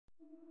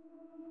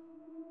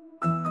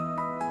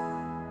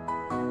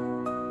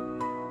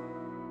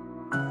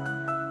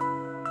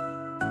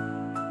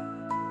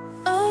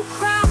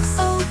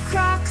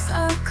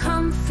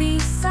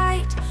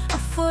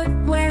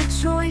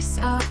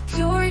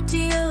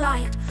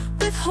light,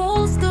 with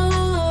holes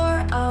galore,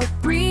 a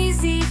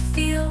breezy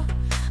feel,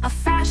 a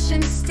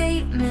fashion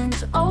statement,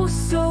 oh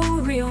so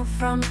real.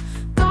 From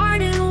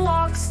garden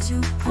walks to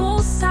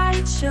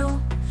poolside chill,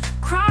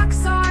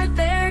 Crocs are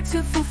there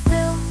to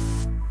fulfill.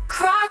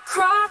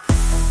 Croc,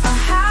 a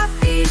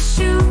happy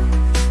shoe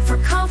for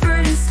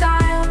comfort and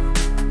style.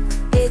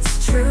 It's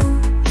true,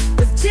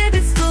 with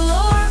gibbets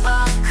galore, a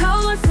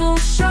colorful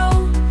show,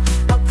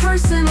 a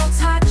personal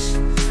touch,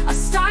 a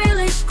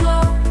stylish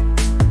glow.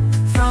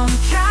 From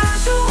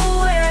casual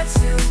wear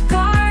to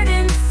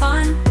garden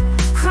fun,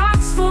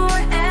 Crocs for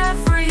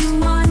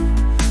everyone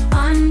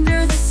under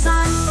the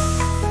sun.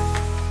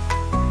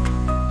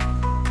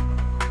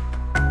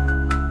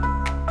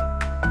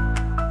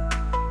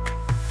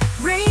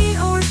 Rain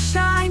or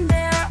shine,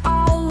 they're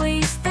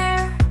always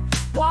there.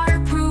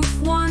 Waterproof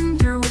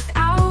wonder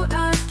without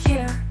a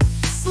care.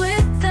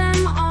 Slip them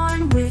on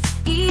with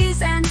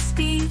ease and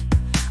speed,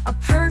 a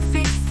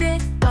perfect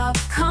fit, a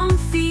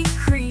comfy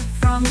creep.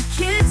 From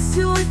kids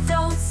to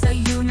adults, a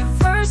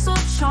universal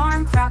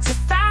charm. Crocs a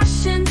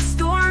fashion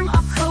storm,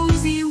 a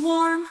cozy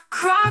warm.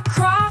 Croc,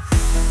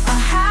 a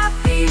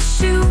happy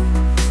shoe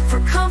for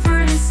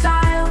comfort and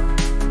style.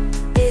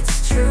 It's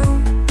true,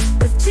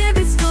 with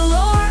gibbets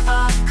galore,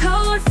 a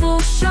colorful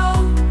show,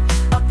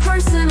 a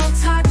personal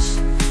touch,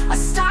 a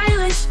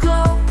stylish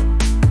glow.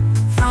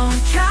 From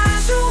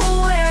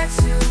casual wear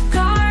to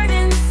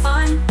garden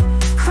fun,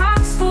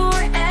 Crocs for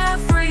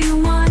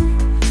everyone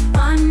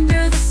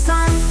under the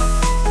sun.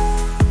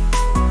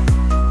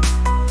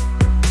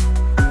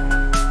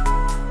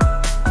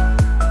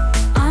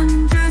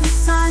 Under the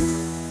sun.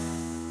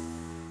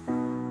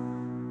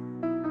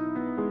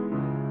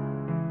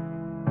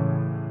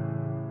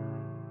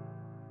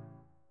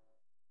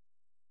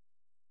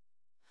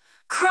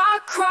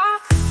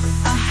 Croc,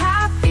 a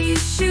happy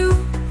shoe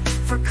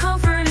for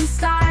comfort and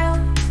style.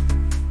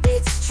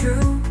 It's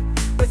true,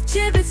 with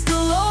gibbets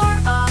galore,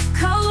 a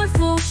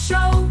colorful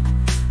show,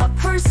 a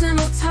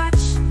personal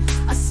touch,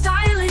 a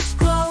stylish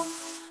glow.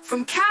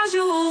 From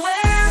casual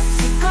wear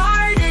to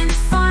garden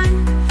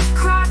fun,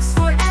 Crocs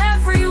for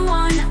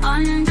everyone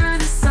under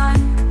the sun.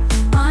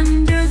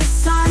 Under the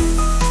sun.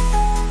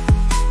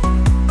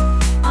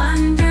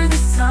 Under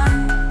the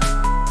sun.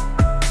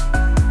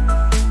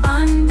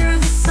 Under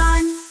the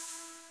sun.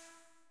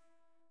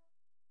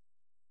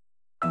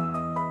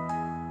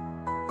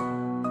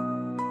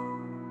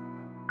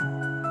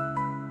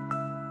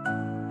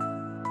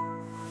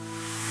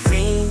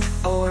 Rain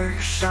or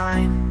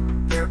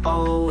shine, they're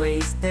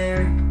always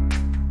there.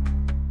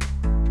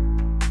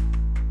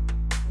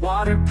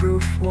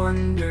 Waterproof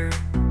wonder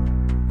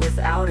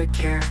without a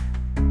care.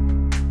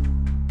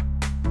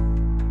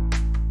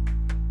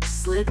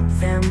 Slip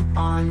them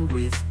on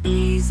with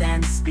ease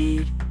and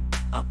speed,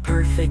 a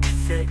perfect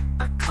fit,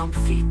 a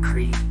comfy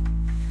creep.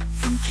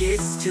 From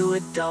kids to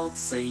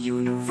adults, a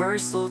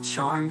universal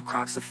charm.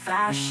 Crocs a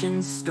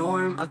fashion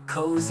storm, a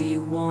cozy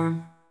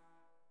warm.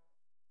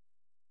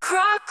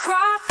 Croc,